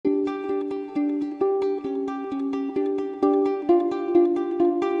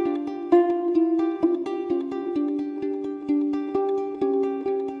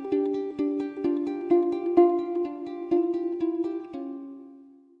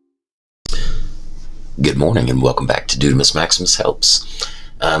Good morning and welcome back to Dudamus Maximus Helps.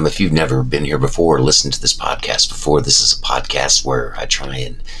 If you've never been here before or listened to this podcast before, this is a podcast where I try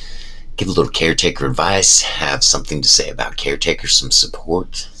and give a little caretaker advice, have something to say about caretakers, some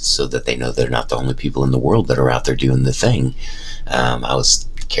support, so that they know they're not the only people in the world that are out there doing the thing. I was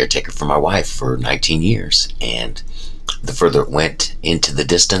caretaker for my wife for 19 years, and the further it went into the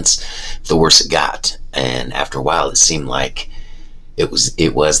distance, the worse it got. And after a while, it seemed like it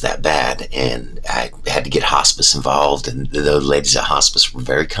was that bad, and I had to get hospice involved, and the ladies at hospice were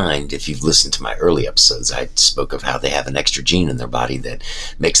very kind. If you've listened to my early episodes, I spoke of how they have an extra gene in their body that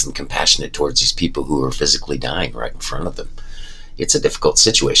makes them compassionate towards these people who are physically dying right in front of them. It's a difficult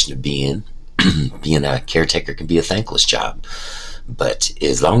situation to be in. Being a caretaker can be a thankless job, but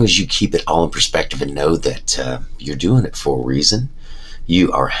as long as you keep it all in perspective and know that you're doing it for a reason,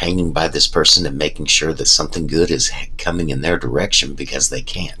 you are hanging by this person and making sure that something good is coming in their direction because they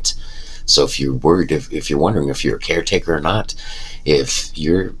can't. So if you're worried, if you're wondering if you're a caretaker or not, if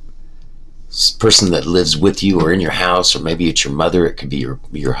you're person that lives with you or in your house, or maybe it's your mother, it could be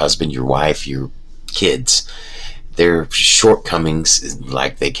your husband, your wife, your kids, their shortcomings,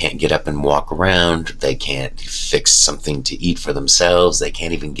 like they can't get up and walk around, they can't fix something to eat for themselves, they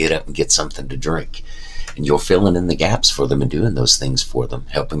can't even get up and get something to drink. And you're filling in the gaps for them and doing those things for them,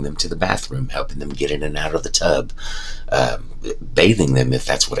 helping them to the bathroom, helping them get in and out of the tub, bathing them if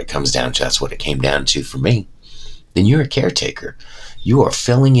that's what it comes down to. That's what it came down to for me. Then you're a caretaker. You are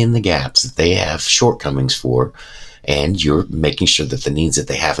filling in the gaps that they have shortcomings for, and you're making sure that the needs that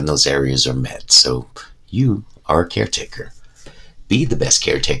they have in those areas are met. So you are a caretaker. Be the best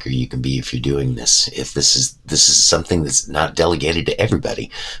caretaker you can be if you're doing this. If this is something that's not delegated to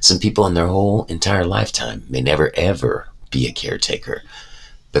everybody. Some people in their whole entire lifetime may never ever be a caretaker.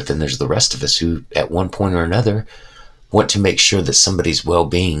 But then there's the rest of us who at one point or another want to make sure that somebody's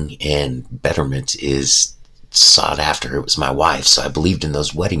well-being and betterment is sought after. It was my wife, so I believed in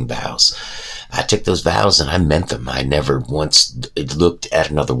those wedding vows. I took those vows and I meant them. I never once looked at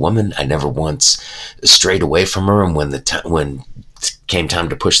another woman. I never once strayed away from her. And when it came time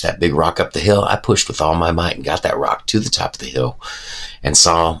to push that big rock up the hill, I pushed with all my might and got that rock to the top of the hill and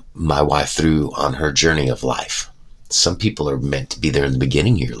saw my wife through on her journey of life. Some people are meant to be there in the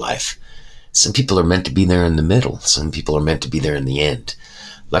beginning of your life. Some people are meant to be there in the middle. Some people are meant to be there in the end.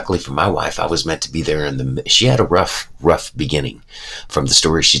 Luckily for my wife, I was meant to be there she had a rough beginning. From the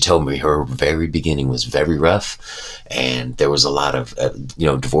story she told me, her very beginning was very rough, and there was a lot of,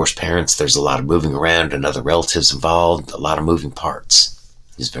 divorced parents. There's a lot of moving around and other relatives involved, a lot of moving parts.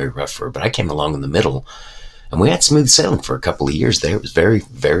 It was very rough for her, but I came along in the middle, and we had smooth sailing for a couple of years there. It was very,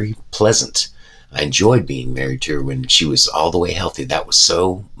 very pleasant. I enjoyed being married to her when she was all the way healthy. That was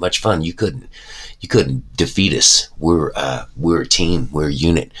so much fun. You couldn't defeat us. We're a team. We're a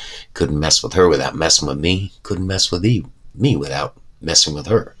unit. Couldn't mess with her without messing with me. Couldn't mess with me without messing with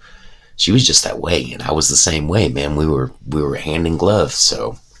her. She was just that way, and I was the same way, man. We were hand in glove.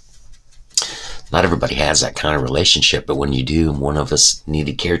 So not everybody has that kind of relationship, but when you do, and one of us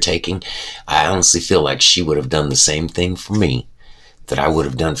needed caretaking, I honestly feel like she would have done the same thing for me that I would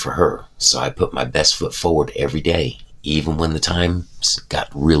have done for her. So I put my best foot forward every day, even when the times got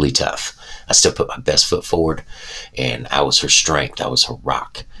really tough. I still put my best foot forward, and I was her strength. I was her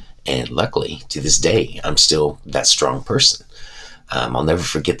rock. And luckily, to this day, I'm still that strong person. I'll never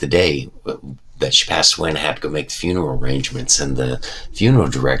forget the day that she passed away and I had to go make the funeral arrangements. And the funeral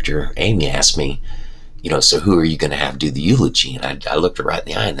director, Amy, asked me, so who are you going to have do the eulogy? And I looked her right in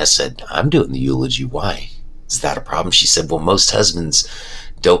the eye and I said, I'm doing the eulogy. Why? Is that a problem? She said, well, most husbands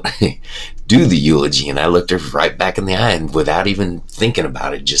don't do the eulogy. And I looked her right back in the eye and without even thinking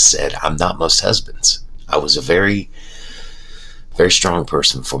about it, just said, I'm not most husbands. I was a very, very strong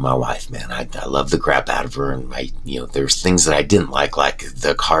person for my wife, man. I love the crap out of her. And there's things that I didn't like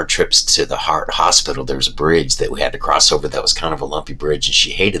the car trips to the heart hospital. There was a bridge that we had to cross over that was kind of a lumpy bridge, and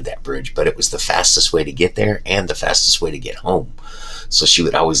she hated that bridge, but it was the fastest way to get there and the fastest way to get home. So she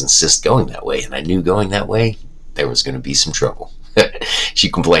would always insist going that way, and I knew going that way, there was going to be some trouble. She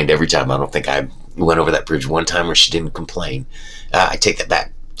complained every time. I don't think I went over that bridge one time where she didn't complain. I take that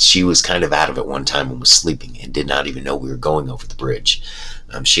back. She was kind of out of it one time and was sleeping and did not even know we were going over the bridge.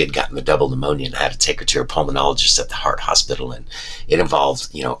 She had gotten the double pneumonia and I had to take her to her pulmonologist at the heart hospital, and it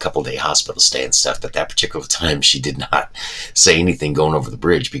involved, a couple-day hospital stay and stuff. But that particular time, she did not say anything going over the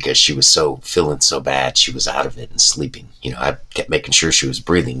bridge because she was feeling so bad. She was out of it and sleeping. I kept making sure she was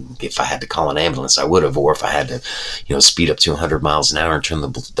breathing. If I had to call an ambulance, I would have, or if I had to, speed up to 100 miles an hour and turn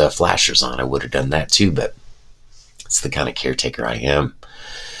the flashers on, I would have done that too. But it's the kind of caretaker I am.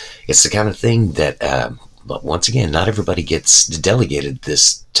 It's the kind of thing that, but once again, not everybody gets delegated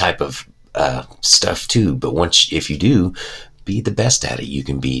this type of stuff too. But if you do, be the best at it you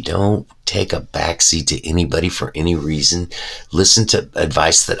can be. Don't take a backseat to anybody for any reason. Listen to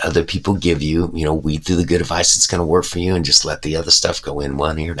advice that other people give you. Weed through the good advice that's going to work for you, and just let the other stuff go in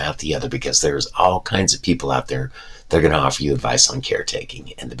one ear and out the other, because there's all kinds of people out there that are going to offer you advice on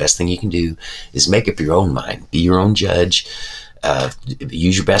caretaking. And the best thing you can do is make up your own mind. Be your own judge.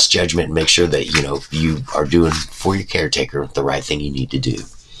 Use your best judgment and make sure that you are doing for your caretaker the right thing you need to do.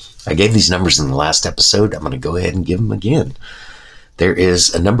 I gave these numbers in the last episode. I'm going to go ahead and give them again. There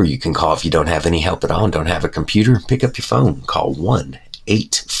is a number you can call if you don't have any help at all and don't have a computer. Pick up your phone. Call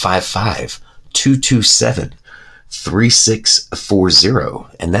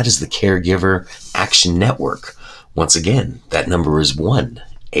 1-855-227-3640. And that is the Caregiver Action Network. Once again, that number is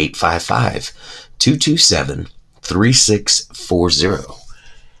 1-855-227-3640.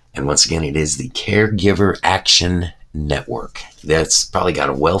 And once again, it is the Caregiver Action Network. That's probably got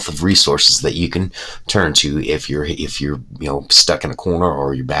a wealth of resources that you can turn to if you're stuck in a corner,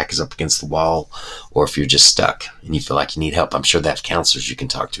 or your back is up against the wall, or if you're just stuck and you feel like you need help. I'm sure they have counselors you can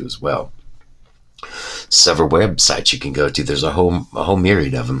talk to as well. Several websites you can go to. There's a whole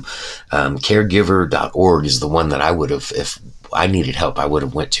myriad of them. Caregiver.org is the one that I would have, if I needed help, I would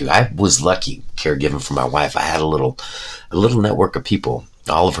have went to. I was lucky caregiving for my wife. I had a little network of people,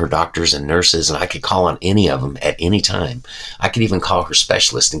 all of her doctors and nurses, and I could call on any of them at any time. I could even call her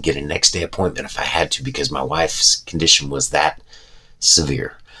specialist and get a next day appointment if I had to, because my wife's condition was that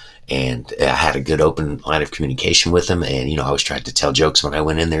severe. And I had a good open line of communication with them. And, I always tried to tell jokes when I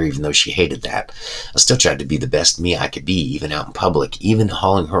went in there, even though she hated that. I still tried to be the best me I could be, even out in public, even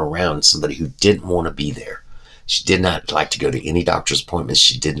hauling her around somebody who didn't want to be there. She did not like to go to any doctor's appointments.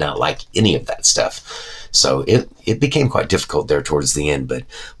 She did not like any of that stuff. So it became quite difficult there towards the end. But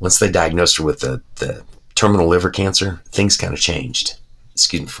once they diagnosed her with the terminal liver cancer, things kind of changed.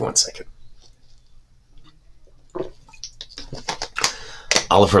 Excuse me for 1 second.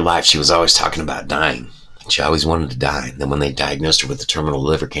 All of her life, she was always talking about dying. She always wanted to die. And then when they diagnosed her with the terminal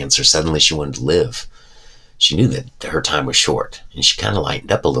liver cancer, suddenly she wanted to live. She knew that her time was short, and she kind of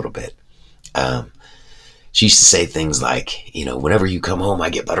lightened up a little bit. She used to say things like, whenever you come home, I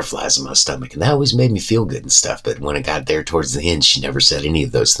get butterflies in my stomach. And that always made me feel good and stuff. But when it got there towards the end, she never said any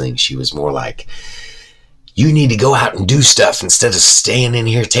of those things. She was more like, you need to go out and do stuff instead of staying in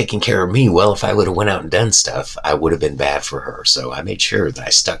here taking care of me. Well, if I would have went out and done stuff, I would have been bad for her. So I made sure that I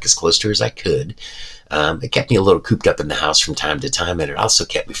stuck as close to her as I could. It kept me a little cooped up in the house from time to time, and it also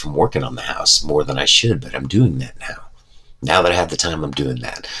kept me from working on the house more than I should, but I'm doing that now. Now that I have the time, I'm doing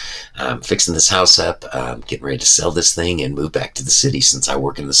that. I'm fixing this house up, getting ready to sell this thing and move back to the city, since I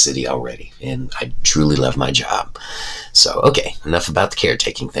work in the city already, and I truly love my job. So, okay, enough about the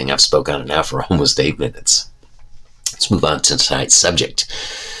caretaking thing. I've spoken on it now for almost 8 minutes. Let's move on to tonight's subject,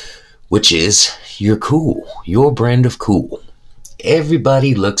 which is you're cool, your brand of cool.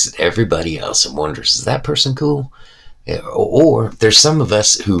 Everybody looks at everybody else and wonders, is that person cool? Or there's some of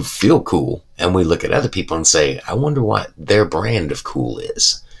us who feel cool, and we look at other people and say, I wonder what their brand of cool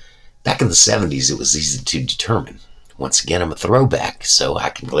is. Back in the 70s, it was easy to determine. Once again, I'm a throwback, so I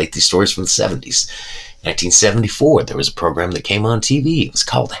can relate these stories from the 70s. 1974, there was a program that came on TV. It was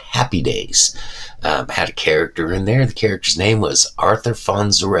called Happy Days. Had a character in there. The character's name was Arthur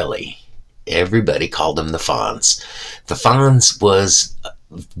Fonzarelli. Everybody called him the Fonz. The Fonz was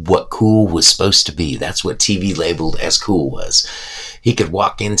what cool was supposed to be. That's what TV labeled as cool was. He could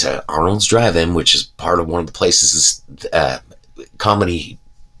walk into Arnold's Drive-In, which is part of one of the places this comedy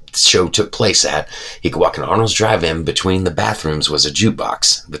show took place at. He could walk in Arnold's Drive-In. Between the bathrooms was a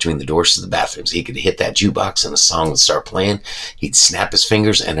jukebox. Between the doors to the bathrooms, he could hit that jukebox and a song would start playing. He'd snap his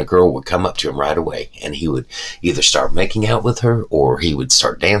fingers and a girl would come up to him right away, and he would either start making out with her, or he would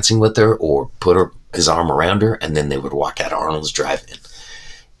start dancing with her, or put his arm around her, and then they would walk out of Arnold's Drive-In.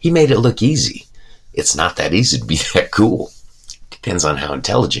 He made it look easy. It's not that easy to be that cool. Depends on how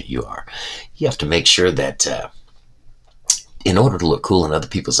intelligent you are. You have to make sure that in order to look cool in other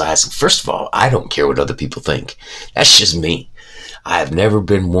people's eyes, first of all, I don't care what other people think. That's just me. I have never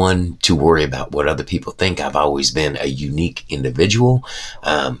been one to worry about what other people think. I've always been a unique individual.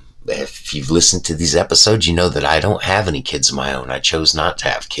 If you've listened to these episodes, you know that I don't have any kids of my own. I chose not to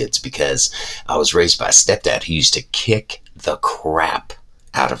have kids because I was raised by a stepdad who used to kick the crap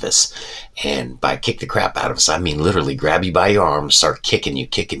out of us. And by kick the crap out of us, I mean literally grab you by your arm, start kicking you.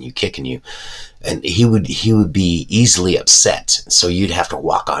 And he would be easily upset. So you'd have to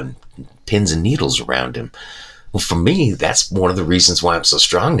walk on pins and needles around him. Well, for me, that's one of the reasons why I'm so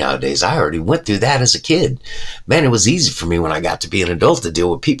strong nowadays. I already went through that as a kid. Man, it was easy for me when I got to be an adult to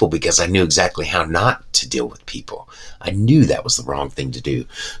deal with people because I knew exactly how not to deal with people. I knew that was the wrong thing to do.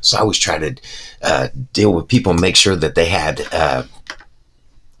 So I always try to deal with people and make sure that they had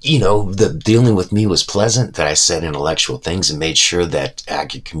the dealing with me was pleasant, that I said intellectual things and made sure that I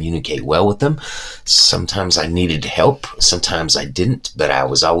could communicate well with them. Sometimes I needed help, sometimes I didn't, but I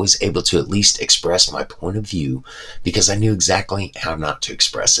was always able to at least express my point of view because I knew exactly how not to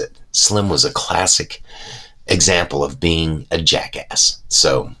express it. Slim was a classic example of being a jackass.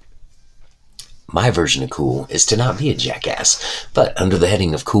 So my version of cool is to not be a jackass. But under the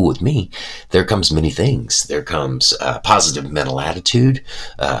heading of cool with me, there comes many things. There comes positive mental attitude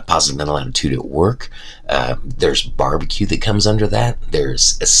at work. There's barbecue that comes under that.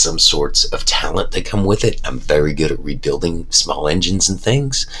 There's some sorts of talent that come with it. I'm very good at rebuilding small engines and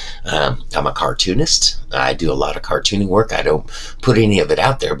things. I'm a cartoonist. I do a lot of cartooning work. I don't put any of it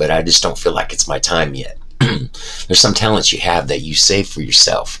out there, but I just don't feel like it's my time yet. There's some talents you have that you save for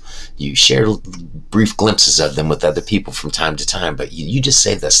yourself. You share brief glimpses of them with other people from time to time, but you just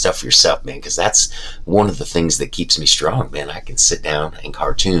save that stuff for yourself, man, because that's one of the things that keeps me strong, man. I can sit down and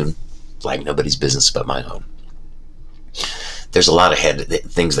cartoon like nobody's business but my own. There's a lot of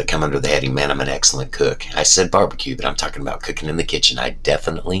things that come under the heading, man, I'm an excellent cook. I said barbecue, but I'm talking about cooking in the kitchen. I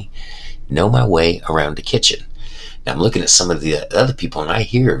definitely know my way around the kitchen. Now, I'm looking at some of the other people, and I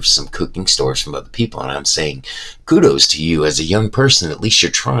hear some cooking stories from other people, and I'm saying, kudos to you as a young person. At least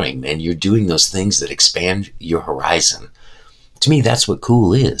you're trying, man. You're doing those things that expand your horizon. To me, that's what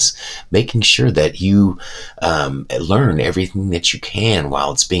cool is. Making sure that you learn everything that you can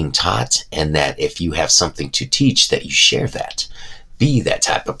while it's being taught, and that if you have something to teach, that you share that. Be that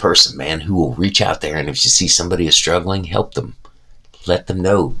type of person, man, who will reach out there, and if you see somebody is struggling, help them. Let them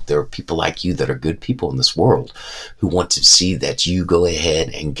know there are people like you that are good people in this world who want to see that you go ahead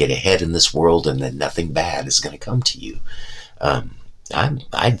and get ahead in this world and that nothing bad is going to come to you.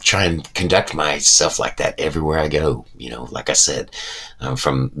 I try and conduct myself like that everywhere I go. Like I said,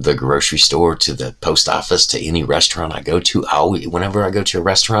 from the grocery store to the post office to any restaurant I go to, whenever I go to a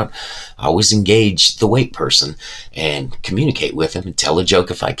restaurant, I always engage the wait person and communicate with them and tell a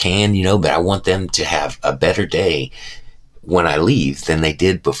joke if I can, but I want them to have a better day when I leave than they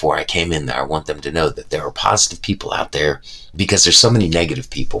did before I came in there. I want them to know that there are positive people out there because there's so many negative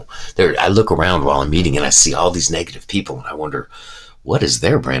people. I look around while I'm eating and I see all these negative people and I wonder, what is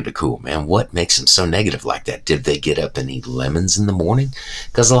their brand of cool, man? What makes them so negative like that? Did they get up and eat lemons in the morning?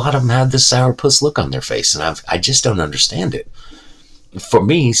 Because a lot of them have this sourpuss look on their face and I just don't understand it. For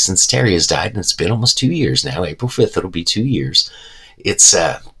me, since Terry has died, and it's been almost 2 years now, April 5th, it'll be 2 years,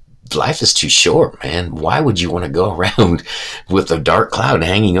 life is too short, man. Why would you want to go around with a dark cloud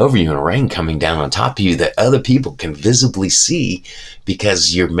hanging over you and a rain coming down on top of you that other people can visibly see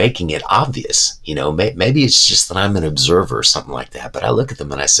because you're making it obvious? Maybe it's just that I'm an observer or something like that, but I look at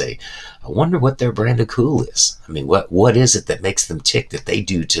them and I say, I wonder what their brand of cool is. I mean, what is it that makes them tick that they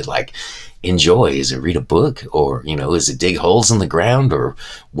do to enjoy? Is it read a book, or is it dig holes in the ground, or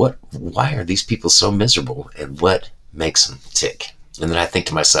what? Why are these people so miserable, and what makes them tick? And then I think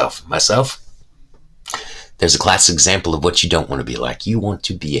to myself, there's a classic example of what you don't want to be like. You want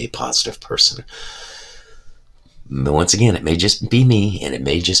to be a positive person. Once again, it may just be me, and it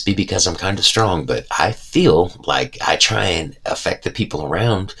may just be because I'm kind of strong, but I feel like I try and affect the people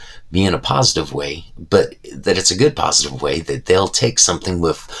around me in a positive way, but that it's a good positive way, that they'll take something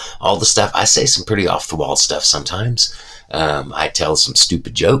with all the stuff. I say some pretty off-the-wall stuff sometimes. I tell some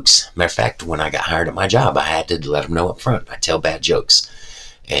stupid jokes. Matter of fact, when I got hired at my job, I had to let them know up front. I tell bad jokes.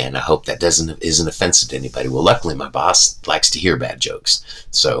 And I hope that isn't offensive to anybody. Well, luckily, my boss likes to hear bad jokes.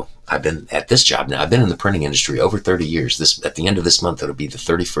 So I've been at this job now. I've been in the printing industry over 30 years. At the end of this month, it'll be the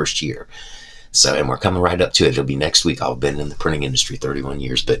 31st year. So, and we're coming right up to it. It'll be next week. I've been in the printing industry 31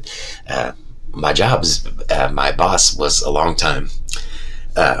 years. But my boss was a long time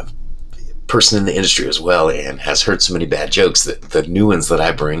person in the industry as well, and has heard so many bad jokes that the new ones that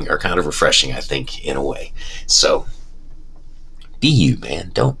I bring are kind of refreshing, I think, in a way. So be you,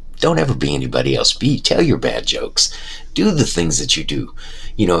 man. Don't ever be anybody else. Tell your bad jokes. Do the things that you do.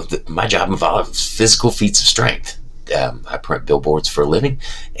 My job involves physical feats of strength. I print billboards for a living,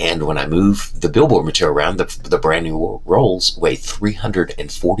 and when I move the billboard material around, the brand new rolls weigh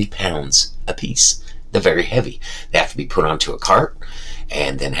 340 pounds a piece. They're very heavy. They have to be put onto a cart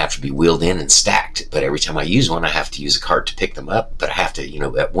and then have to be wheeled in and stacked. But every time I use one, I have to use a cart to pick them up. But I have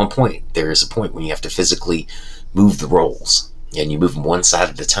to, at one point, there is a point when you have to physically move the rolls, and you move them one side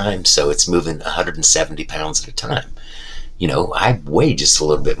at a time, so it's moving 170 pounds at a time. I weigh just a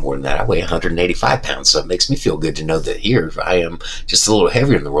little bit more than that. I weigh 185 pounds, so it makes me feel good to know that here I am just a little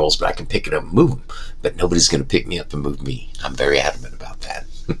heavier in the rolls, but I can pick it up and move them. But nobody's going to pick me up and move me. I'm very adamant about that.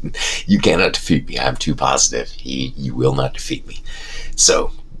 You cannot defeat me. I'm too positive. You will not defeat me.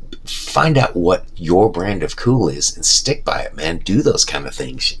 So find out what your brand of cool is and stick by it, man. Do those kind of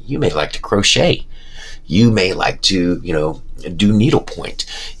things. You may like to crochet. You may like to, do needlepoint.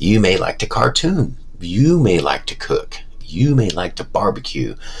 You may like to cartoon. You may like to cook. You may like to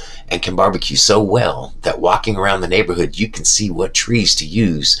barbecue, and can barbecue so well that walking around the neighborhood, you can see what trees to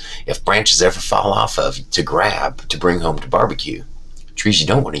use if branches ever fall off of to grab to bring home to barbecue. Trees you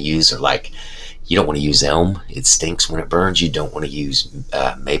don't want to use are like, you don't want to use elm. It stinks when it burns. You don't want to use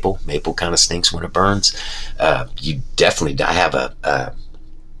maple. Maple kind of stinks when it burns. You definitely, I have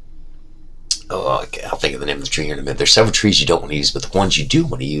I'll think of the name of the tree here in a minute. There's several trees you don't want to use, but the ones you do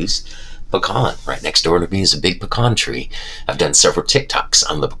want to use, pecan. Right next door to me is a big pecan tree. I've done several TikToks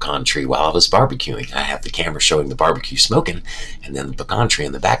on the pecan tree while I was barbecuing. I have the camera showing the barbecue smoking and then the pecan tree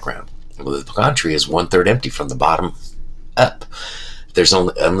in the background. Well, the pecan tree is 1/3 empty from the bottom up. There's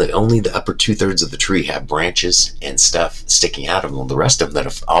only the upper 2/3 of the tree have branches and stuff sticking out of them. The rest of them that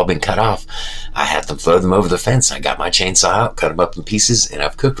have all been cut off, I had them throw them over the fence. I got my chainsaw out, cut them up in pieces, and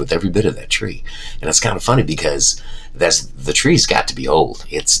I've cooked with every bit of that tree. And it's kind of funny because the tree's got to be old.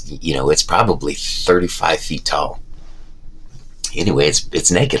 It's probably 35 feet tall. Anyway,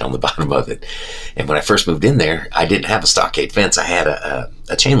 it's naked on the bottom of it. And when I first moved in there, I didn't have a stockade fence. I had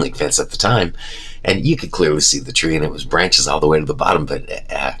a chain link fence at the time, and you could clearly see the tree, and it was branches all the way to the bottom. But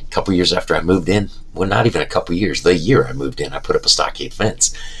a couple years after I moved in, well, not even a couple years, the year I moved in, I put up a stockade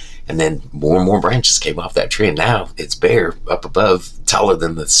fence. And then more and more branches came off that tree, and now it's bare up above, taller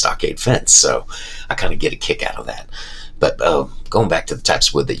than the stockade fence. So I kind of get a kick out of that. But going back to the types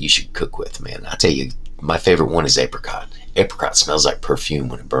of wood that you should cook with, man, I'll tell you, my favorite one is apricot. Apricot smells like perfume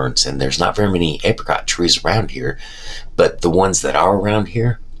when it burns, and there's not very many apricot trees around here, but the ones that are around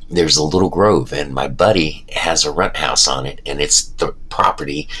here, there's a little grove, and my buddy has a rent house on it, and it's the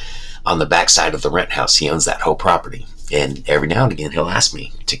property on the backside of the rent house. He owns that whole property, and every now and again he'll ask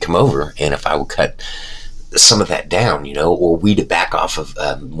me to come over, and if I will cut some of that down, or weed it back off of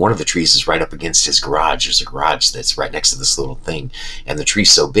one of the trees is right up against his garage. There's a garage that's right next to this little thing, and the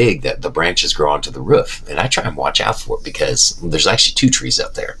tree's so big that the branches grow onto the roof, and I try and watch out for it because there's actually 2 trees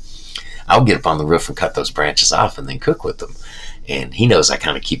up there. I'll get up on the roof and cut those branches off and then cook with them, and he knows I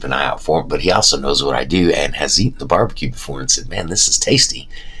kind of keep an eye out for him, but he also knows what I do and has eaten the barbecue before and said, man, this is tasty.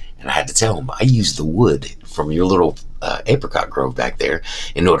 And I had to tell him, I use the wood from your little apricot grove back there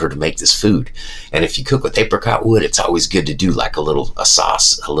in order to make this food. And if you cook with apricot wood, it's always good to do like a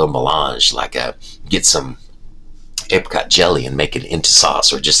sauce, a little melange, get some apricot jelly and make it into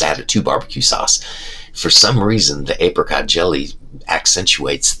sauce, or just add it to barbecue sauce. For some reason, the apricot jelly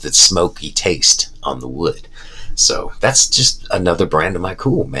accentuates the smoky taste on the wood. So that's just another brand of my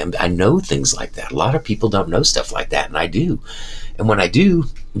cool, man. I know things like that. A lot of people don't know stuff like that, and I do. And when I do,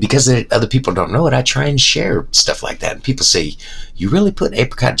 because other people don't know it, I try and share stuff like that. And people say, you really put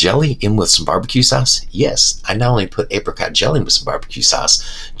apricot jelly in with some barbecue sauce? Yes, I not only put apricot jelly in with some barbecue sauce,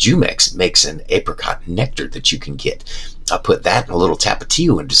 Jumex makes an apricot nectar that you can get. I'll put that and a little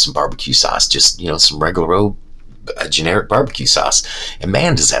Tapatio into some barbecue sauce, just, some regular old generic barbecue sauce, and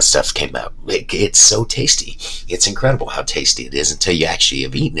man, does that stuff came out. It's so tasty. It's incredible how tasty it is until you actually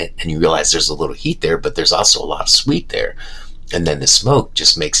have eaten it and you realize there's a little heat there, but there's also a lot of sweet there, and then the smoke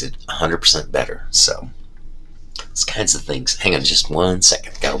just makes it 100% better. So those kinds of things. Hang on just 1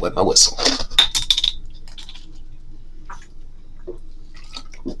 second, gotta wet my whistle.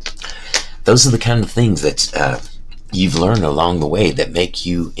 Those are the kind of things that you've learned along the way that make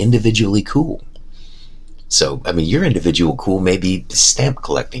you individually cool. So, your individual cool may be stamp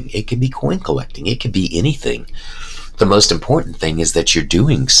collecting. It could be coin collecting. It could be anything. The most important thing is that you're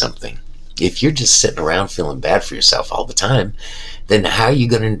doing something. If you're just sitting around feeling bad for yourself all the time, then how are you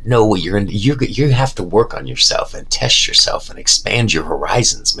going to know what you're in? You have to work on yourself and test yourself and expand your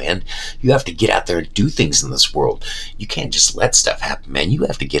horizons, man. You have to get out there and do things in this world. You can't just let stuff happen, man. You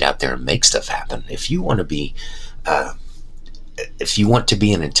have to get out there and make stuff happen. If you want to be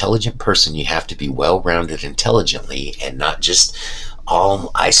an intelligent person, you have to be well-rounded intelligently and not just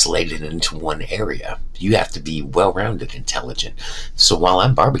all isolated into one area. You have to be well-rounded intelligent. So while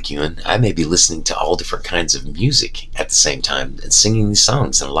I'm barbecuing, I may be listening to all different kinds of music at the same time and singing these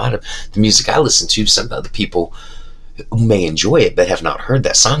songs. And a lot of the music I listen to, some other people may enjoy it but have not heard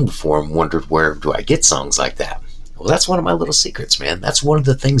that song before and wondered, where do I get songs like that? Well, that's one of my little secrets, man. That's one of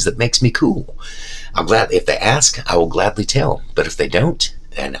the things that makes me cool. I'm glad if they ask, I will gladly tell. But if they don't,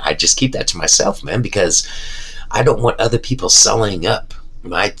 then I just keep that to myself, man, because I don't want other people selling up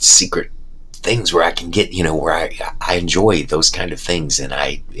my secret things where I can get, where I enjoy those kind of things, and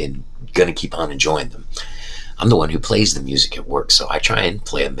I'm gonna keep on enjoying them. I'm the one who plays the music at work, so I try and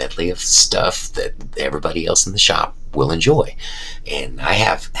play a medley of stuff that everybody else in the shop will enjoy. And I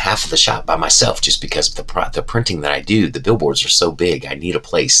have half of the shop by myself just because the printing that I do, the billboards are so big, I need a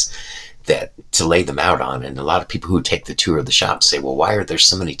place to lay them out on. And a lot of people who take the tour of the shop say, well, why are there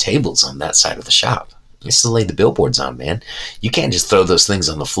so many tables on that side of the shop? It's to lay the billboards on, man. You can't just throw those things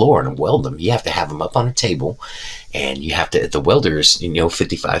on the floor and weld them. You have to have them up on a table, and the welder is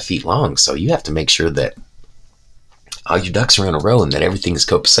 55 feet long, so you have to make sure that all your ducks are in a row and that everything is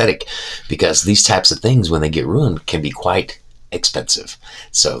copacetic, because these types of things, when they get ruined, can be quite expensive.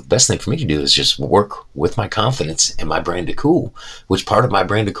 So the best thing for me to do is just work with my confidence and my brand of cool, which part of my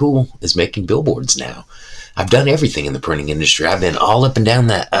brand of cool is making billboards now. I've done everything in the printing industry. I've been all up and down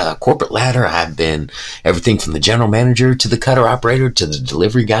that corporate ladder. I've been everything from the general manager to the cutter operator to the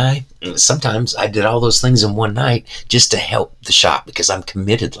delivery guy. And sometimes I did all those things in one night just to help the shop, because I'm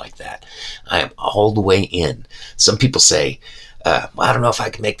committed like that. I am all the way in. Some people say, well, I don't know if I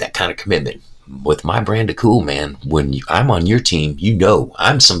can make that kind of commitment. With my brand of cool, man, when I'm on your team,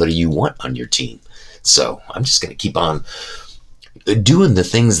 I'm somebody you want on your team. So I'm just going to keep on doing the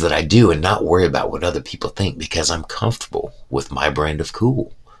things that I do and not worry about what other people think, because I'm comfortable with my brand of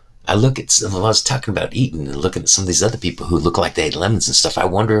cool. I was talking about eating and looking at some of these other people who look like they ate lemons and stuff. I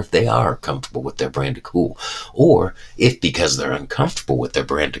wonder if they are comfortable with their brand of cool, or if because they're uncomfortable with their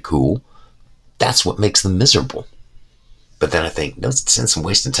brand of cool, that's what makes them miserable. But then I think, no sense in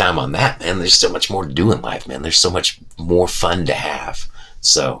wasting time on that, man. There's so much more to do in life, man. There's so much more fun to have.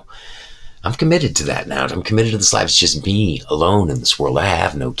 So I'm committed to that now. I'm committed to this life. It's just me alone in this world. I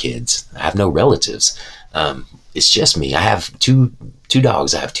have no kids. I have no relatives. It's just me. I have two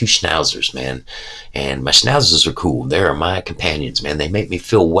dogs. I have 2 schnauzers, man. And my schnauzers are cool. They are my companions, man. They make me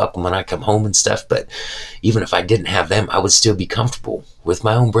feel welcome when I come home and stuff. But even if I didn't have them, I would still be comfortable with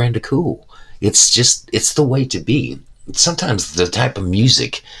my own brand of cool. It's the way to be. Sometimes the type of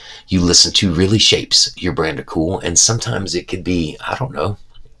music you listen to really shapes your brand of cool. And sometimes it could be, I don't know,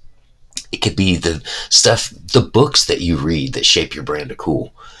 it could be the books that you read that shape your brand of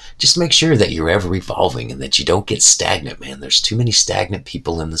cool. Just make sure that you're ever evolving and that you don't get stagnant, man. There's too many stagnant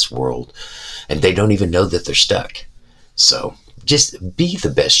people in this world, and they don't even know that they're stuck. So just be the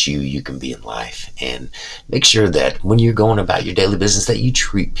best you can be in life, and make sure that when you're going about your daily business that you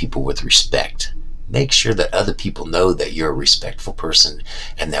treat people with respect. Make sure that other people know that you're a respectful person,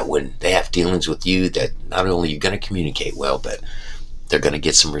 and that when they have dealings with you, that not only you're going to communicate well, but they're going to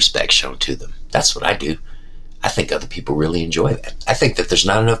get some respect shown to them. That's what I do. I think other people really enjoy that. I think that there's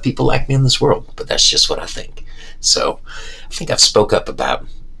not enough people like me in this world, but that's just what I think. So I think I've spoke up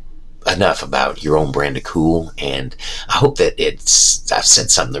enough about your own brand of cool, and I hope that I've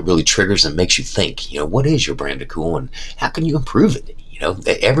said something that really triggers and makes you think, what is your brand of cool and how can you improve it?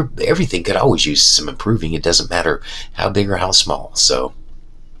 Everything could always use some improving. It doesn't matter how big or how small. So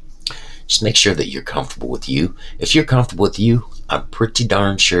just make sure that you're comfortable with you. If you're comfortable with you, I'm pretty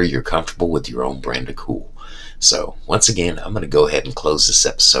darn sure you're comfortable with your own brand of cool. So once again, I'm going to go ahead and close this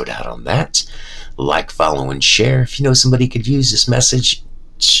episode out on that. Like, follow, and share. If you know somebody could use this message,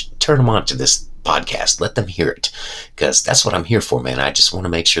 turn them on to this podcast. Let them hear it, because that's what I'm here for, man. I just want to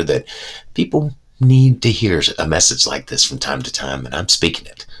make sure that people need to hear a message like this from time to time, and I'm speaking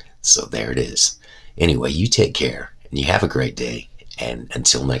it. So there it is. Anyway, you take care, and you have a great day, and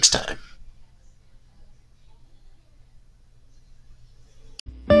until next time.